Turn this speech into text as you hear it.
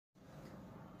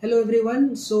Hello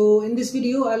everyone. So in this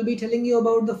video, I'll be telling you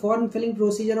about the form filling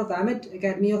procedure of AMET,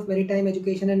 Academy of Maritime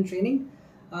Education and Training.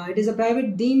 It is a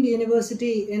private deemed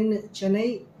university in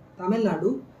Chennai, Tamil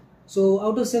Nadu. So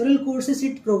out of several courses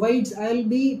it provides, I'll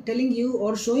be telling you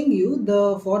or showing you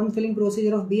the form filling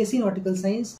procedure of BSc Nautical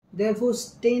Science. Therefore,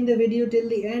 stay in the video till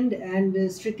the end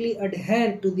and strictly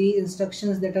adhere to the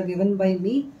instructions that are given by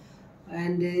me.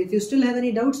 And if you still have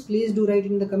any doubts, please do write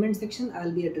in the comment section.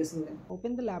 I'll be addressing them.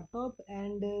 Open the laptop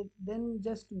and then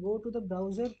just go to the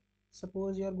browser.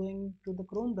 Suppose you are going to the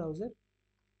Chrome browser.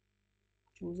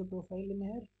 Choose a profile in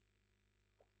here.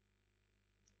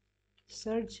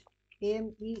 Search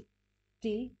AMET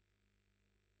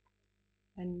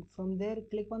and from there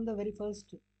click on the very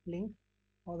first link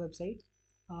or website.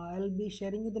 I'll be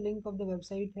sharing you the link of the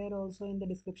website here also in the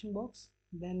description box.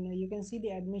 Then you can see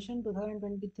the admission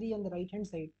 2023 on the right hand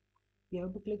side. You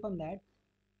have to click on that.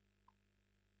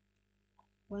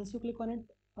 Once you click on it,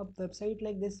 a website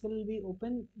like this will be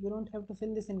open. You don't have to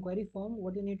fill this inquiry form.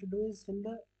 What you need to do is fill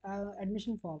the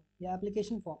admission form, the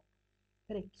application form.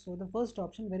 Correct. So the first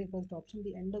option, very first option,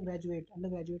 the undergraduate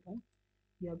one,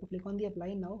 you have to click on the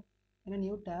apply now. In a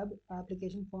new tab,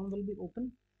 application form will be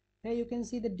open. Here you can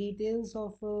see the details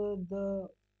of the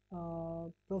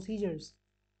procedures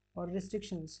or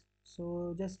restrictions.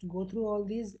 So just go through all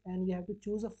these and you have to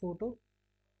choose a photo.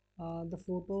 The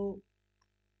photo,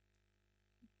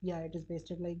 yeah, it is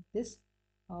pasted like this.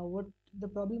 What the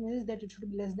problem is that it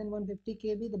should be less than 150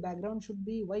 KB. The background should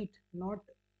be white, not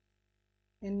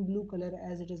in blue color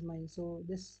as it is mine. So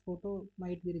this photo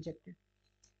might be rejected.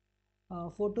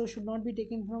 Photo should not be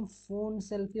taken from phone,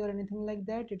 selfie or anything like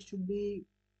that. It should be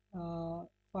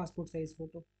passport size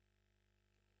photo.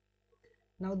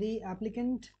 Now the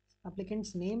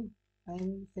applicant's name, I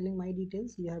am filling my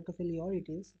details. You have to fill your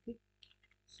details. Okay,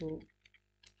 so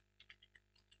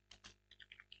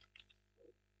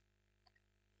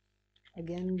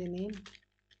again the name,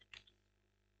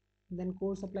 then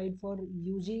course applied for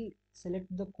UG, select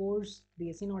the course,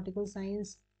 BSc Nautical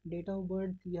Science, date of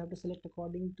birth, you have to select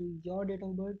according to your date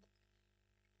of birth.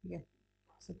 Okay,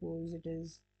 suppose it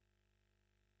is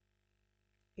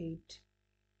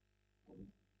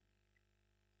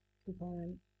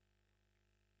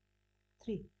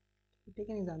 8/2003. Take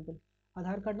an example.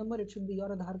 Aadhaar card number, it should be your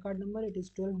Aadhaar card number. It is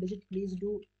 12 digit. Please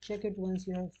do check it once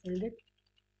you have filled it.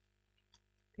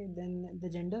 Okay, then the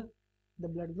gender, the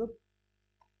blood group,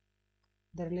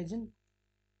 the religion,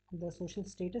 the social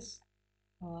status.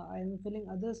 I am filling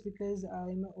others because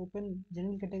I am open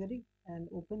general category, and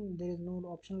open there is no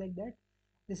option like that.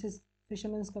 This is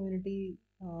fishermen's community,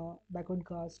 backward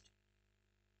caste,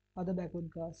 other backward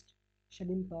caste,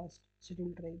 scheduled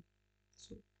tribe.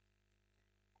 So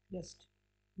just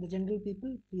the general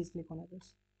people, please click on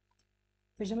others.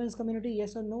 Fishermen's community,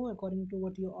 yes or no according to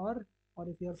what you are or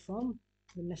if you are from.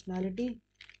 The nationality,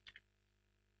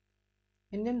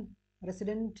 Indian,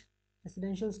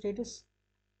 residential status,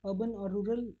 urban or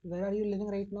rural, where are you living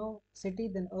right now, city,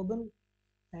 then urban,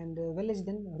 and village,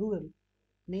 then rural.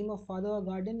 Name of father or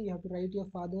guardian, you have to write your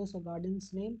father's or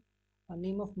guardian's name.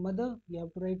 Name of mother, you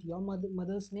have to write your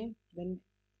mother's name. Then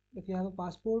if you have a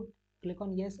passport, click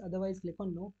on yes, otherwise click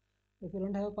on no. If you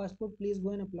don't have a passport, please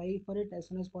go and apply for it as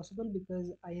soon as possible,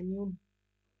 because IMU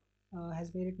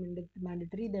has made it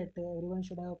mandatory that everyone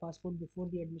should have a passport before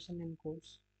the admission in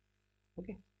course.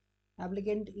 Okay,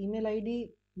 applicant email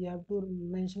ID, you have to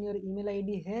mention your email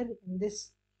ID here in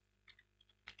this,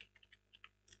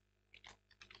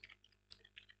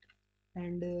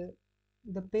 and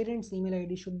the parents email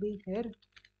ID should be here.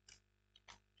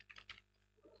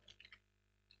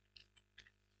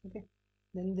 Okay,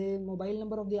 then the mobile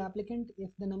number of the applicant,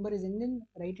 if the number is Indian,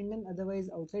 write Indian, otherwise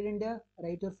outside India,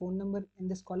 write your phone number in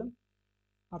this column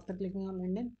after clicking on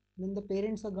Indian. Then the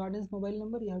parents or guardian's mobile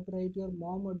number, you have to write your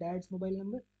mom or dad's mobile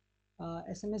number.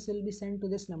 SMS will be sent to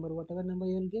this number. Whatever number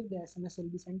you will give, the SMS will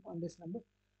be sent on this number.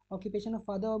 Occupation of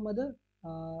father or mother,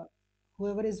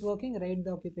 whoever is working, write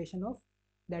the occupation of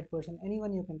that person.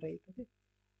 Anyone you can write. Okay.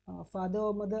 Father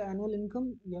or mother annual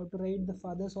income, you have to write the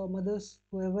father's or mother's,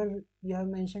 whoever you have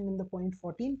mentioned in the point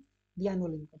 14, the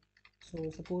annual income.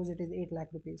 So suppose it is 8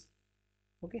 lakh rupees.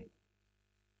 Okay.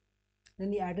 Then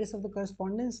the address of the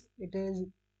correspondence, it is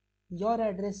your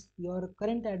address, your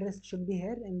current address should be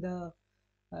here in the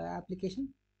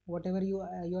application. Whatever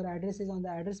your address is on the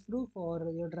address proof or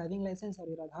your driving license or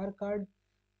your Aadhaar card.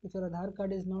 If your Aadhaar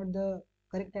card is not the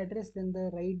correct address, then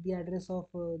write the address of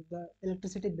the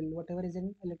electricity bill, whatever is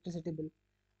in electricity bill.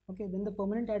 Okay, then the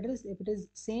permanent address, if it is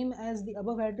same as the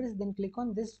above address, then click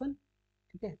on this one.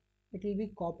 Okay, it will be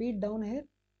copied down here.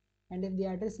 And if the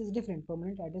address is different,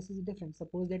 permanent address is different,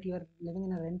 suppose that you are living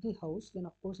in a rental house, then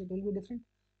of course it will be different.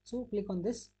 So click on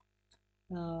this.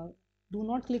 Do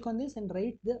not click on this and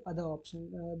write the other option,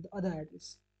 the other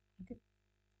address. Okay.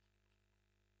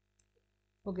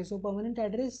 Okay, so permanent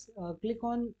address, click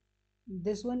on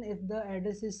this one if the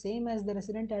address is same as the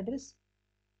resident address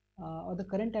or the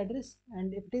current address,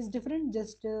 and if it is different,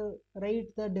 just write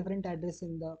the different address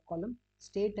in the column.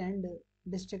 State and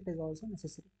district is also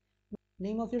necessary.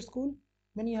 Name of your school,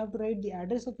 then you have to write the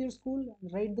address of your school,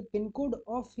 write the pin code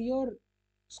of your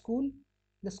school,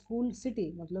 the school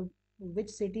city, matlab which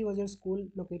city was your school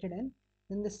located in,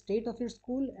 then the state of your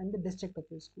school and the district of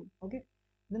your school. Okay,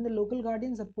 then the local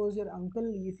guardian, suppose your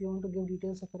uncle, if you want to give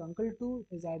details of your uncle too,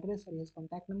 his address or his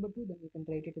contact number too, then you can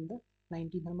write it in the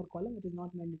 19th number column. It is not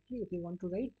mandatory. If you want to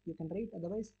write, you can write,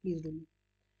 otherwise please do.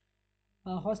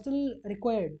 Hostel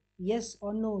required, yes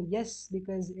or no? Yes,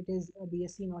 because it is a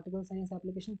BSc Nautical Science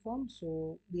application form,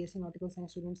 so BSc Nautical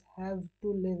Science students have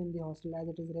to live in the hostel as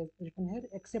it is written here,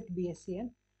 except BSc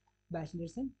and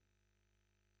bachelor's in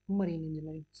marine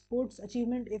engineering. Sports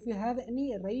achievement, if you have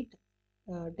any, right,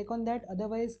 tick on that,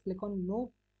 otherwise click on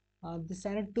no. The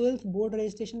standard 12th board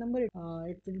registration number,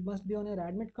 it must be on your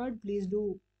admit card. Please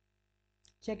do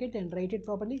check it and write it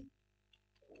properly.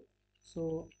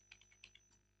 So,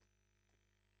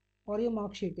 or your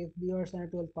mark sheet if you are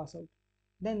standard 12th pass out.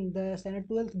 Then the standard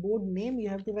 12th board name you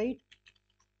have to write.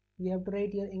 You have to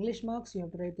write your English marks, you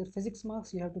have to write your physics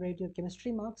marks, you have to write your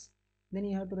chemistry marks, then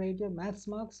you have to write your maths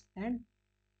marks, and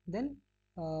then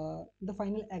the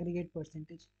final aggregate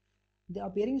percentage. The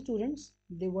appearing students,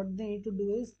 what they need to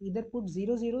do is either put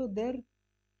 0 0 there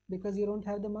because you don't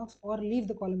have the marks, or leave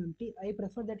the column empty. I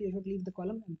prefer that you should leave the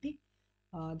column empty.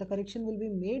 The correction will be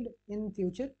made in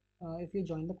future if you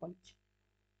join the college.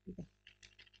 Okay.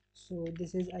 So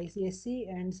this is ICSC,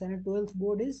 and standard 12th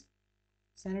board is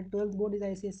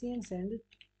ICSC, and standard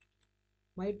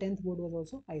my 10th board was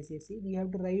also ICSC. You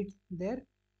have to write their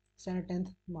standard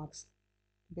 10th marks.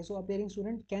 Okay, so appearing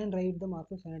student can write the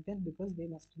marks of standard 10th because they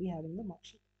must be having the mark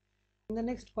sheet. In the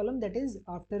next column, that is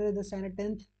after the standard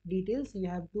 10th details, you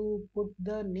have to put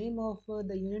the name of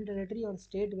the union territory or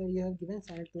state where you have given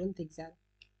standard 12th exam.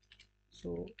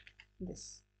 So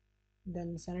this,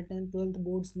 then standard 10th 12th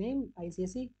board's name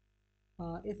ICSE.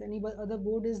 If any other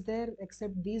board is there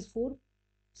except these four,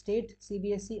 state,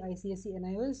 CBSE, ICSE,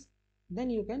 NIOS, then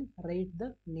you can write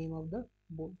the name of the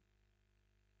board.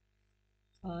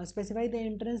 Specify the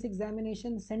entrance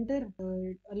examination center.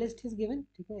 A list is given.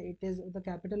 Okay, it is the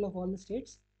capital of all the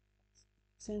states.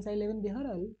 Since I live in Bihar,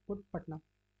 I'll put Patna.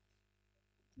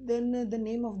 Then the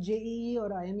name of JEE or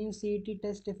IMU CET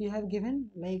test, if you have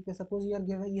given, like suppose you have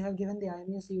given the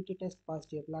IMU CET test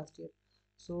last year.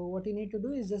 So what you need to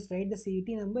do is just write the CET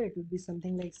number. It will be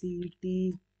something like CET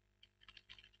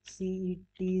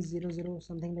 00,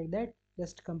 something like that.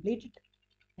 Just complete it,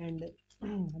 and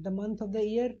the month of the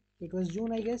year, it was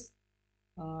June, I guess.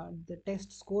 The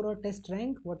test score or test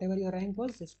rank, whatever your rank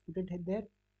was, just put it there.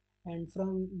 And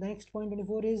from the next point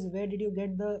 24 is where did you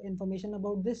get the information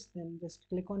about this, then just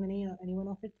click on any one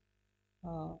of it,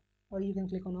 or you can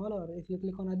click on all, or if you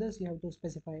click on others, you have to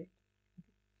specify it.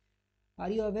 Are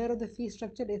you aware of the fee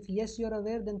structure? If yes, you are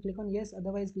aware, then click on yes,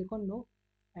 otherwise click on no.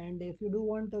 And if you do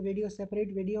want a video,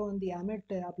 separate video on the AMET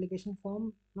application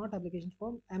form, not application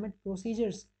form, AMET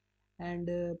procedures and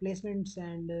placements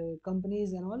and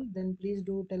companies and all, then please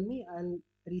do tell me. I'll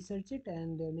research it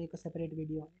and make a separate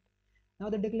video on it. Now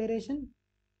the declaration,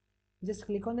 just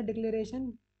click on the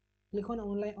declaration, click on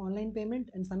online payment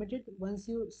and submit it. Once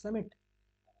you submit,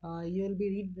 you will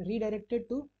be redirected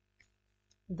to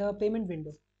the payment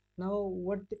window. Now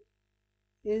what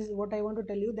I want to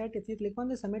tell you, that if you click on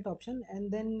the submit option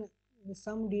and then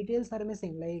some details are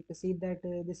missing, like see that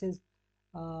this is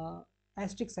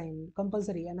asterisk sign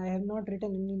compulsory and I have not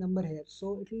written any number here,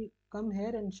 so it will come here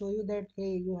and show you that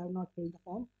hey, you have not filled the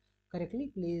form correctly,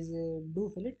 please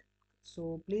do fill it.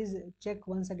 So please check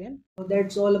once again. So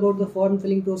that's all about the form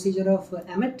filling procedure of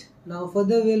AMET. Now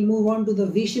further we'll move on to the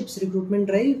VShip's recruitment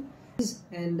drive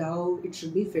and how it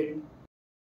should be filled.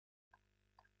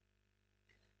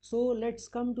 So let's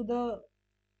come to the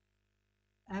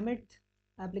AMET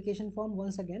application form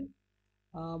once again.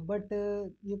 But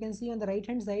you can see on the right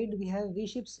hand side we have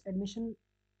VShip's admission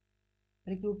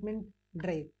recruitment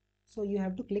drive. So you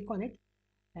have to click on it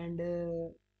and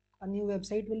a new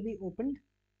website will be opened,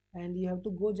 and you have to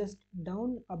go just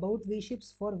down about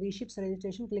VShip's. For VShip's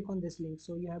registration, click on this link.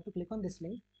 So you have to click on this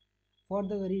link for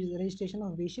the registration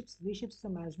of VShip's. VShip's is a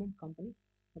management company.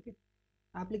 Okay.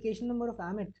 Application number of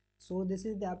AMET. So this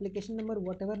is the application number,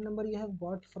 whatever number you have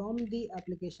got from the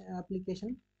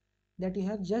application that you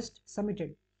have just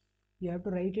submitted. You have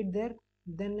to write it there.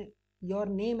 Then your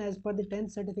name as per the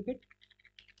 10th certificate.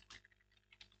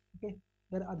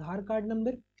 your Aadhaar card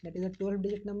number, that is a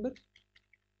 12-digit number.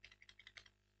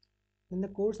 Then the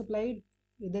course applied,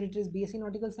 either it is BSc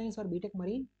Nautical Science or BTech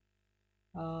Marine.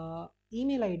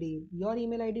 Email ID, your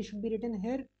email ID should be written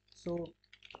here. So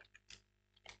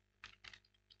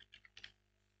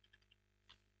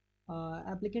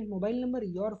applicant mobile number,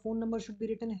 your phone number should be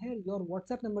written here, your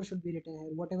WhatsApp number should be written here,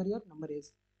 whatever your number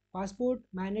is. Passport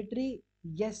mandatory,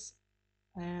 yes,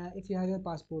 if you have your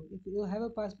passport. If you have a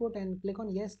passport and click on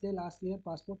yes, they'll ask you your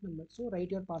passport number. So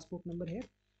write your passport number here,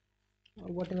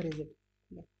 whatever is it.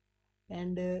 Yeah.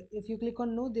 And if you click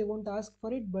on no, they won't ask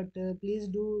for it, but please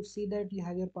do see that you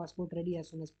have your passport ready as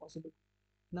soon as possible.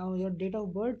 Now your date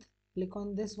of birth, click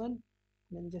on this one,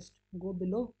 then just go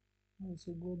below.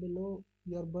 So go below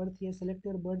your birth year, select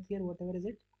your birth year, whatever is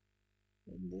it,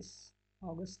 in this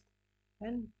August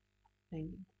and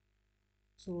 19th.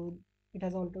 So it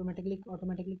has automatically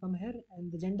come here.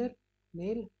 And the gender,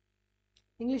 male.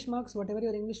 English marks, whatever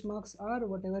your English marks are,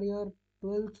 whatever your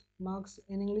 12th marks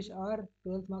in English are,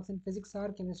 12th marks in physics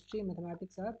are, chemistry,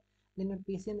 mathematics are, then your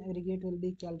PCN aggregate will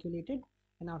be calculated,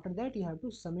 and after that you have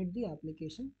to submit the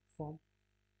application form.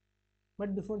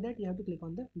 But before that you have to click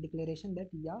on the declaration that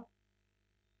yeah,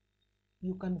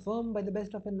 you confirm by the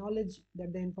best of your knowledge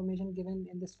that the information given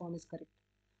in this form is correct,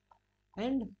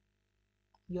 and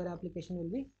your application will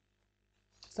be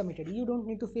submitted. You don't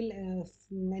need to fill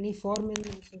any form in,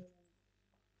 so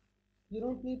you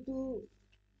don't need to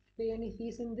pay any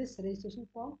fees in this registration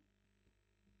form.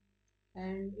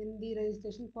 And in the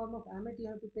registration form of AMET you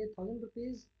have to pay 1000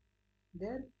 rupees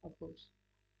there, of course.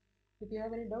 If you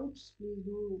have any doubts, please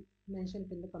do mention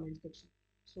it in the comment section.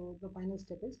 So the final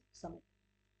step is submit.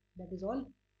 That is all.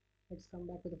 Let's come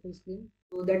back to the full screen.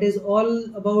 So that is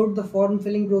all about the form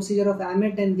filling procedure of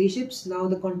AMET and VShips. Now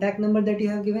the contact number that you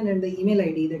have given and the email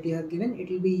ID that you have given, it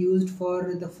will be used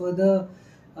for the further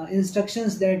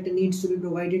instructions that needs to be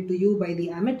provided to you by the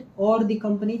AMET or the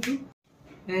company too.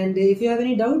 And if you have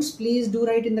any doubts, please do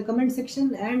write in the comment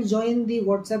section and join the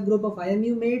WhatsApp group of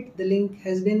IMU-Mate. The link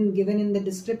has been given in the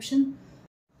description.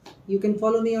 You can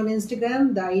follow me on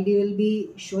Instagram. The ID will be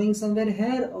showing somewhere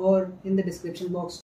here or in the description box.